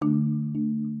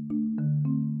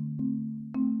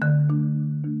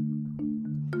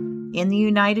In the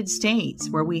United States,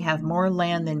 where we have more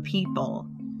land than people,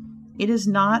 it is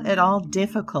not at all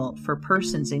difficult for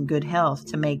persons in good health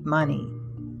to make money.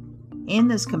 In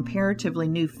this comparatively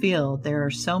new field, there are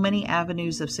so many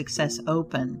avenues of success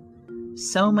open,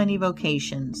 so many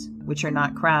vocations which are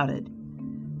not crowded,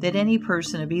 that any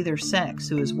person of either sex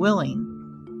who is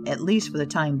willing, at least for the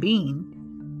time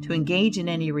being, to engage in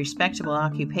any respectable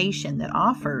occupation that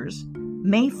offers,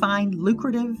 may find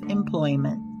lucrative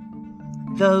employment.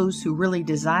 Those who really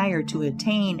desire to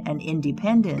attain an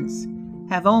independence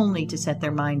have only to set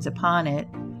their minds upon it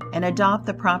and adopt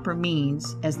the proper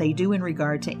means, as they do in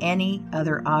regard to any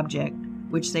other object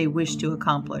which they wish to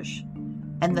accomplish,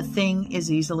 and the thing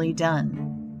is easily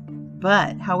done.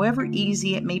 But however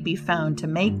easy it may be found to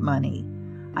make money,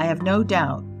 I have no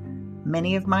doubt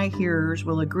many of my hearers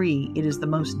will agree it is the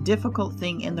most difficult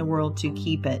thing in the world to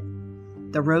keep it.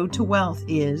 The road to wealth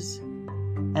is,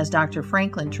 as Dr.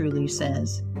 Franklin truly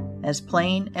says, as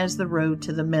plain as the road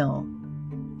to the mill.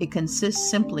 It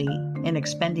consists simply in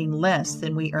expending less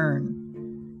than we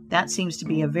earn. That seems to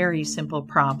be a very simple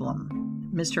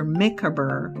problem. Mr.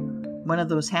 Micawber, one of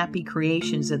those happy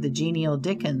creations of the genial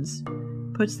Dickens,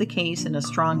 puts the case in a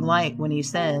strong light when he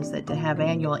says that to have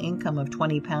annual income of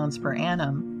 £20 per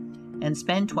annum and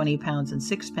spend £20 and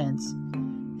sixpence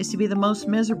is to be the most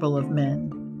miserable of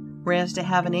men, whereas to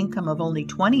have an income of only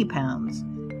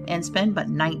 £20 and spend but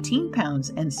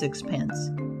 £19 and sixpence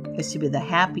is to be the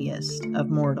happiest of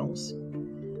mortals.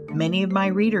 Many of my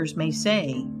readers may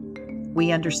say,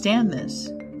 "We understand this.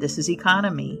 This is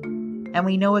economy, and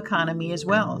we know economy is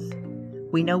wealth.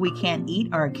 We know we can't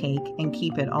eat our cake and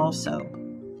keep it also."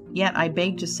 Yet I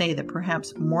beg to say that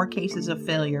perhaps more cases of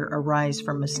failure arise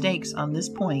from mistakes on this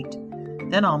point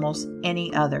than almost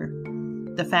any other.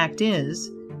 The fact is,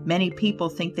 many people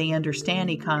think they understand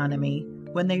economy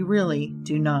when they really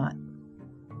do not.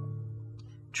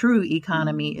 True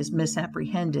economy is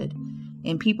misapprehended,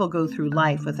 and people go through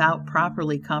life without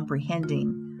properly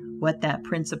comprehending what that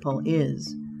principle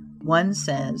is. One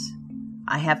says,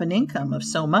 "I have an income of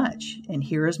so much, and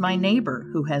here is my neighbor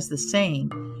who has the same,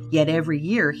 yet every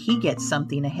year he gets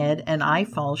something ahead and I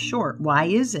fall short. Why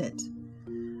is it?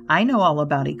 I know all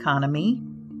about economy."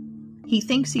 He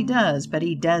thinks he does, but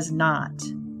he does not.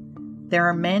 There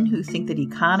are men who think that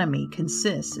economy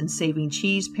consists in saving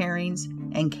cheese parings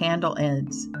and candle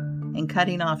ends, and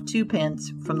cutting off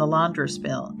 2p from the laundress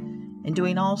bill, and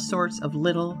doing all sorts of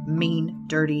little, mean,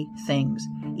 dirty things.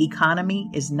 Economy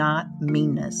is not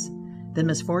meanness. The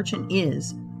misfortune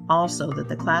is also that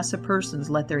the class of persons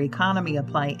let their economy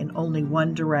apply in only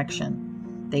one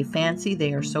direction. They fancy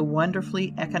they are so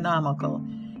wonderfully economical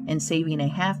in saving a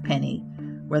halfpenny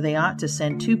where they ought to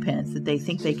send 2p that they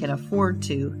think they can afford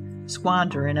to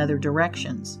squander in other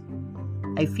directions.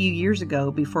 A few years ago,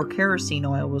 before kerosene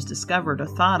oil was discovered or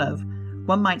thought of,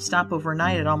 one might stop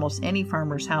overnight at almost any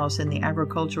farmer's house in the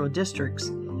agricultural districts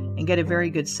and get a very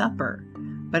good supper.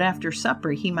 But after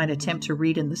supper he might attempt to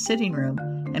read in the sitting room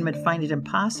and would find it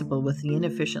impossible with the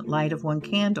inefficient light of one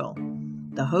candle.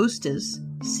 The hostess,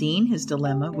 seeing his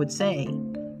dilemma, would say,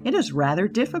 "It is rather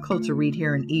difficult to read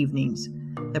here in evenings.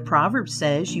 The proverb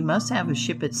says you must have a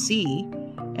ship at sea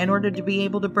in order to be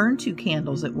able to burn 2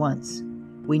 candles at once.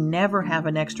 We never have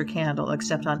an extra candle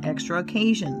except on extra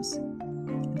occasions.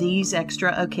 These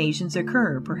extra occasions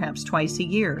occur perhaps twice a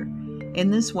year.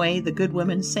 In this way the good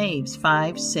woman saves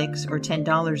 $5, $6, or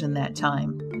 $10 in that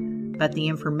time. But the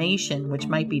information which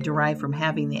might be derived from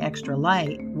having the extra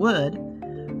light would,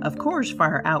 of course,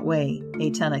 far outweigh a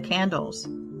ton of candles.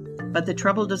 But the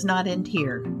trouble does not end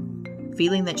here.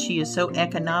 Feeling that she is so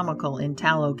economical in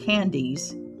tallow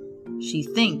candies, she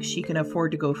thinks she can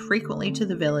afford to go frequently to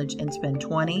the village and spend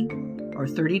 $20 or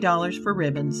 $30 for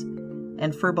ribbons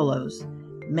and furbelows,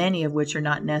 many of which are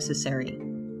not necessary.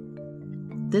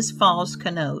 This false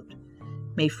connote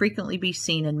may frequently be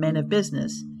seen in men of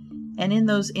business, and in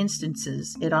those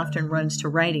instances it often runs to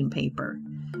writing paper.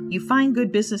 You find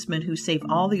good businessmen who save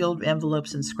all the old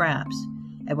envelopes and scraps,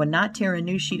 and would not tear a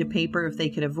new sheet of paper if they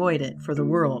could avoid it for the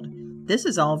world. This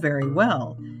is all very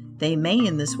well. They may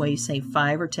in this way save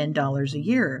 $5 or $10 a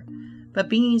year, but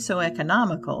being so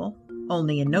economical,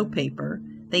 only in notepaper,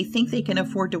 they think they can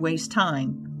afford to waste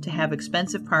time, to have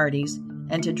expensive parties,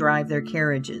 and to drive their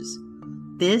carriages.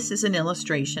 This is an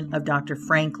illustration of Dr.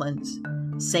 Franklin's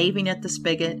saving at the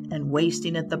spigot and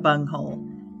wasting at the bunghole,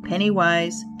 penny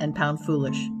wise and pound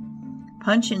foolish.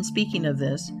 Punch, in speaking of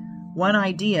this, one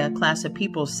idea class of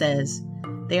people says,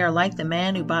 they are like the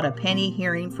man who bought a penny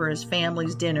herring for his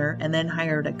family's dinner and then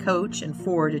hired a coach and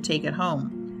 4 to take it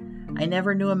home. I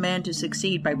never knew a man to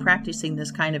succeed by practicing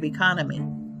this kind of economy.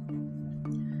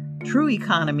 True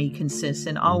economy consists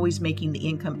in always making the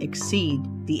income exceed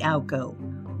the outgo.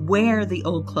 Wear the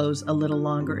old clothes a little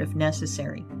longer if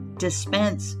necessary.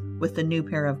 Dispense with the new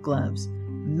pair of gloves.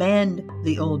 Mend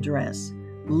the old dress.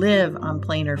 Live on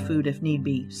plainer food if need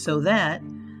be, so that,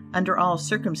 under all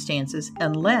circumstances,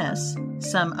 unless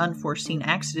some unforeseen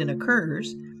accident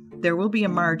occurs, there will be a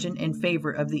margin in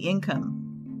favor of the income.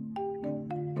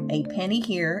 A penny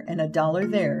here and a dollar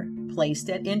there, placed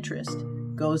at interest,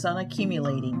 goes on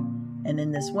accumulating, and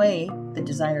in this way the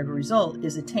desired result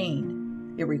is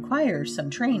attained. It requires some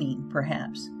training,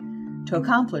 perhaps, to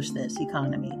accomplish this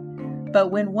economy, but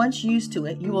when once used to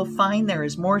it, you will find there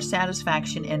is more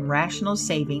satisfaction in rational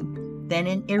saving than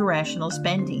in irrational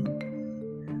spending.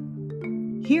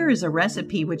 Here is a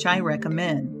recipe which I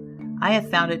recommend. I have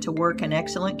found it to work an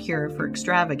excellent cure for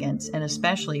extravagance and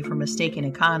especially for mistaken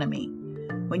economy.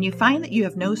 When you find that you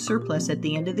have no surplus at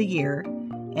the end of the year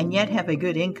and yet have a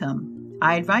good income,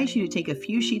 I advise you to take a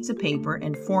few sheets of paper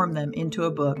and form them into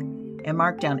a book and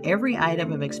mark down every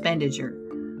item of expenditure.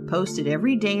 Post it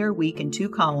every day or week in 2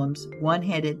 columns, one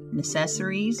headed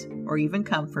necessaries or even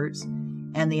comforts,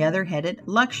 and the other headed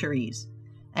luxuries.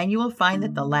 And you will find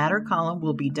that the latter column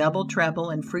will be double, treble,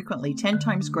 and frequently 10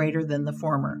 times greater than the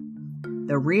former.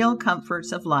 The real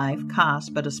comforts of life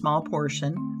cost but a small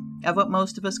portion of what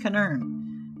most of us can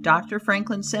earn. Dr.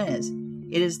 Franklin says,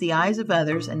 "It is the eyes of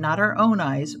others and not our own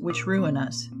eyes which ruin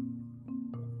us."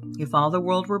 If all the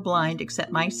world were blind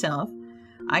except myself,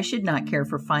 I should not care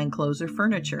for fine clothes or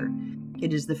furniture.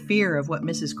 It is the fear of what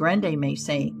Mrs. Grundy may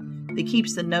say that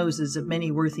keeps the noses of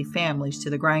many worthy families to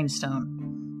the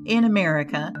grindstone. In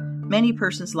America, many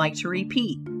persons like to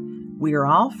repeat, "We are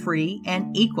all free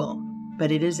and equal,"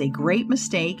 but it is a great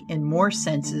mistake in more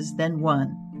senses than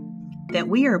one. That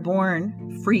we are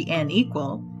born free and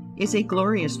equal is a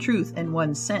glorious truth in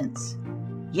one sense.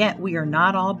 Yet we are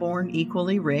not all born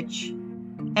equally rich,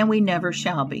 and we never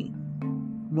shall be.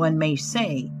 One may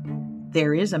say,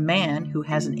 there is a man who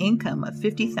has an income of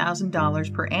 $50,000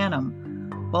 per annum,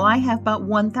 while I have but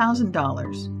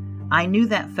 $1,000. I knew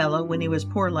that fellow when he was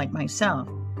poor like myself.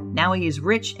 Now he is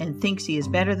rich and thinks he is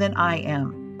better than I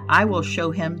am. I will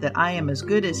show him that I am as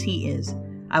good as he is.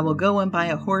 I will go and buy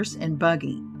a horse and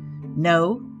buggy.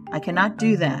 No, I cannot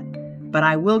do that, but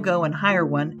I will go and hire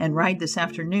one and ride this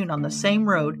afternoon on the same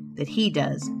road that he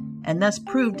does, and thus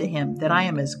prove to him that I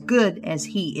am as good as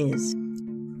he is.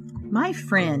 My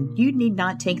friend, you need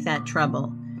not take that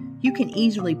trouble. You can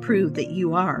easily prove that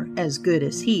you are as good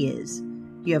as he is.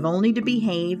 You have only to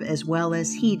behave as well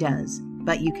as he does,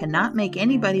 but you cannot make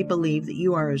anybody believe that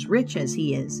you are as rich as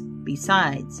he is.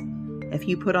 Besides, if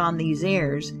you put on these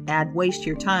airs, waste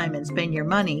your time and spend your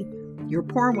money, your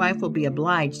poor wife will be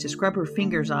obliged to scrub her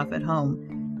fingers off at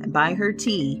home and buy her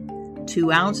tea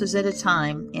 2 ounces at a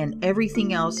time and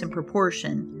everything else in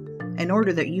proportion, in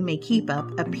order that you may keep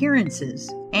up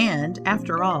appearances and,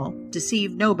 after all,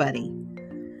 deceive nobody.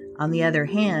 On the other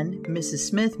hand, Mrs.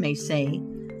 Smith may say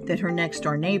that her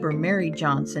next-door neighbor married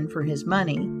Johnson for his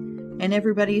money, and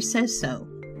everybody says so.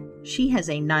 She has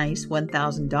a nice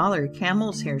 $1,000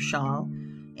 camel's hair shawl,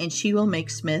 and she will make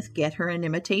Smith get her an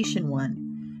imitation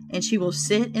one, and she will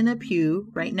sit in a pew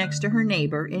right next to her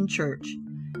neighbor in church,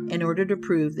 in order to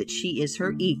prove that she is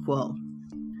her equal.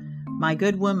 My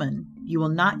good woman, you will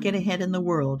not get ahead in the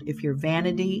world if your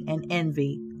vanity and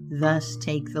envy thus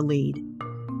take the lead.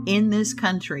 In this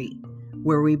country,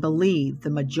 where we believe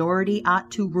the majority ought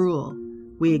to rule,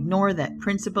 we ignore that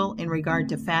principle in regard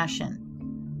to fashion,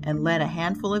 and let a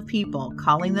handful of people,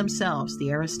 calling themselves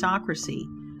the aristocracy,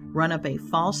 run up a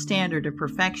false standard of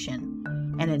perfection,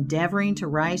 and endeavoring to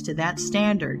rise to that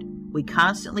standard, we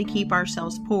constantly keep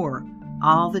ourselves poor,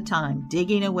 all the time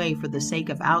digging away for the sake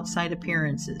of outside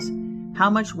appearances. How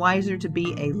much wiser to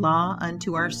be a law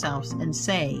unto ourselves and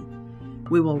say,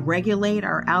 we will regulate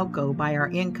our outgo by our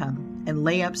income and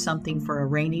lay up something for a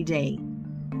rainy day.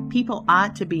 People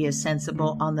ought to be as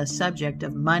sensible on the subject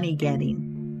of money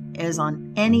getting as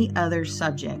on any other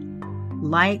subject.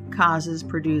 Like causes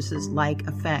produces like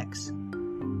effects.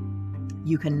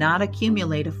 You cannot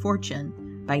accumulate a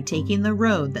fortune by taking the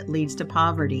road that leads to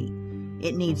poverty.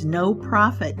 It needs no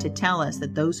prophet to tell us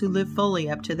that those who live fully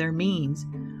up to their means,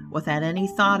 without any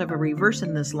thought of a reverse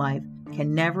in this life,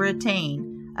 can never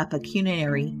attain a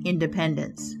pecuniary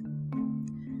independence.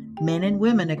 Men and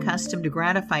women accustomed to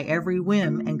gratify every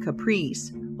whim and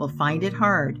caprice will find it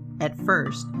hard, at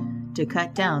first, to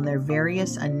cut down their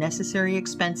various unnecessary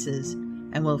expenses,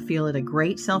 and will feel it a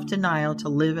great self-denial to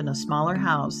live in a smaller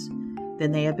house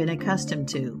than they have been accustomed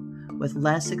to, with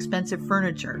less expensive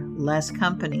furniture, less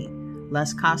company,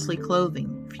 less costly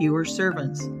clothing, fewer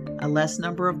servants, a less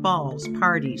number of balls,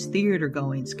 parties, theater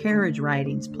goings, carriage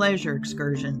ridings, pleasure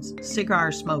excursions,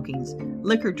 cigar smokings,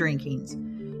 liquor drinkings,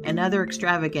 and other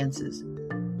extravagances.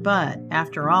 But,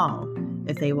 after all,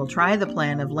 if they will try the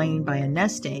plan of laying by a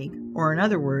nest egg, or in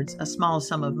other words, a small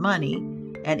sum of money,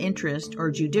 at interest or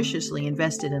judiciously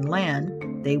invested in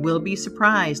land, they will be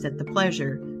surprised at the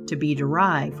pleasure to be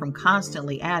derived from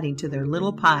constantly adding to their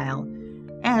little pile,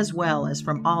 as well as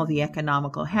from all the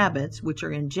economical habits which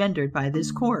are engendered by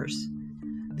this course.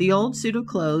 The old suit of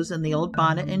clothes and the old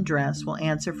bonnet and dress will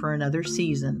answer for another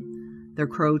season. The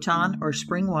croton or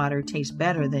spring water tastes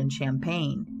better than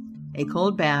champagne. A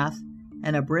cold bath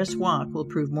and a brisk walk will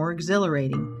prove more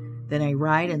exhilarating than a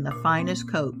ride in the finest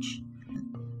coach.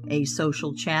 A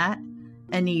social chat,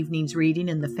 an evening's reading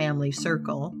in the family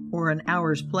circle, or an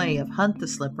hour's play of hunt the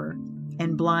slipper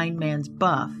and blind man's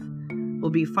buff will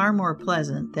be far more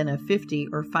pleasant than a $50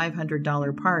 or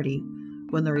 $500 party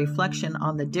when the reflection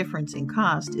on the difference in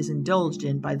cost is indulged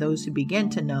in by those who begin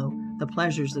to know the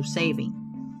pleasures of saving.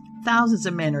 Thousands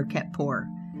of men are kept poor,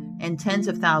 and tens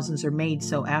of thousands are made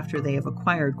so after they have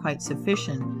acquired quite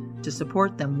sufficient to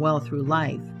support them well through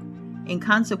life. In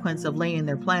consequence of laying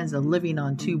their plans of living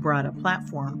on too broad a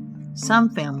platform, some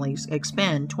families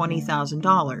expend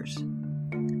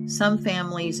 $20,000. Some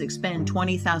families expend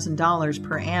 $20,000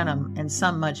 per annum and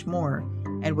some much more,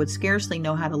 and would scarcely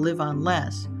know how to live on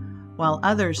less, while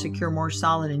others secure more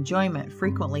solid enjoyment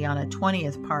frequently on a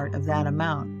 20th part of that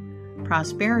amount.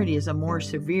 Prosperity is a more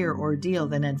severe ordeal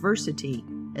than adversity,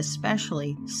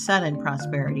 especially sudden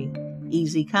prosperity.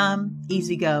 Easy come,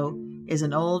 easy go is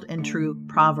an old and true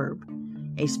proverb.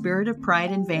 A spirit of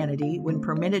pride and vanity, when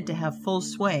permitted to have full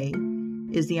sway,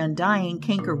 is the undying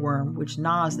cankerworm which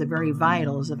gnaws the very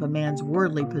vitals of a man's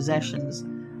worldly possessions,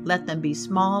 let them be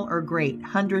small or great,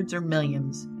 hundreds or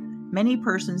millions. Many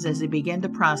persons, as they begin to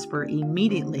prosper,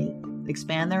 immediately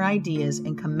expand their ideas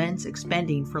and commence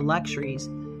expending for luxuries,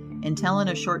 until in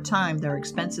a short time their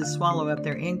expenses swallow up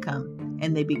their income,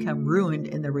 and they become ruined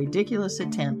in their ridiculous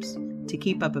attempts to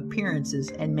keep up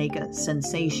appearances and make a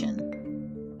sensation.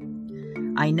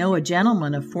 I know a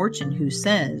gentleman of fortune who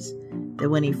says that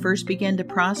when he first began to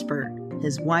prosper,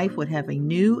 his wife would have a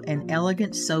new and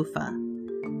elegant sofa.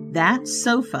 That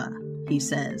sofa, he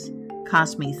says,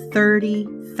 cost me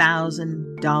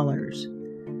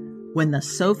 $30,000. When the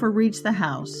sofa reached the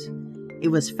house, it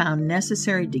was found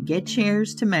necessary to get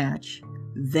chairs to match,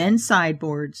 then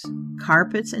sideboards,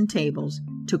 carpets, and tables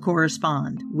to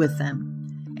correspond with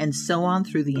them, and so on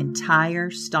through the entire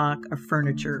stock of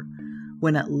furniture,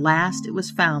 when at last it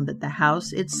was found that the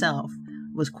house itself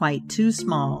was quite too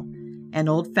small and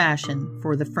old-fashioned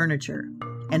for the furniture,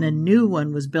 and a new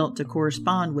one was built to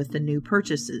correspond with the new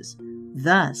purchases.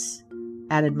 Thus,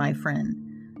 added my friend,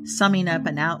 summing up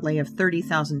an outlay of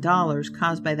 $30,000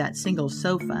 caused by that single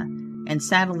sofa, and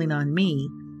saddling on me,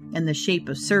 in the shape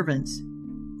of servants,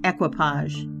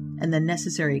 equipage, and the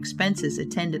necessary expenses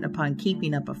attendant upon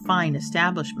keeping up a fine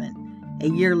establishment, a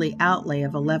yearly outlay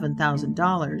of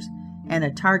 $11,000, and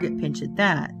a target pinch at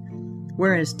that,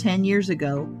 whereas 10 years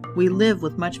ago we lived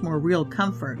with much more real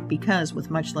comfort, because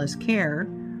with much less care,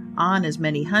 on as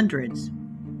many hundreds,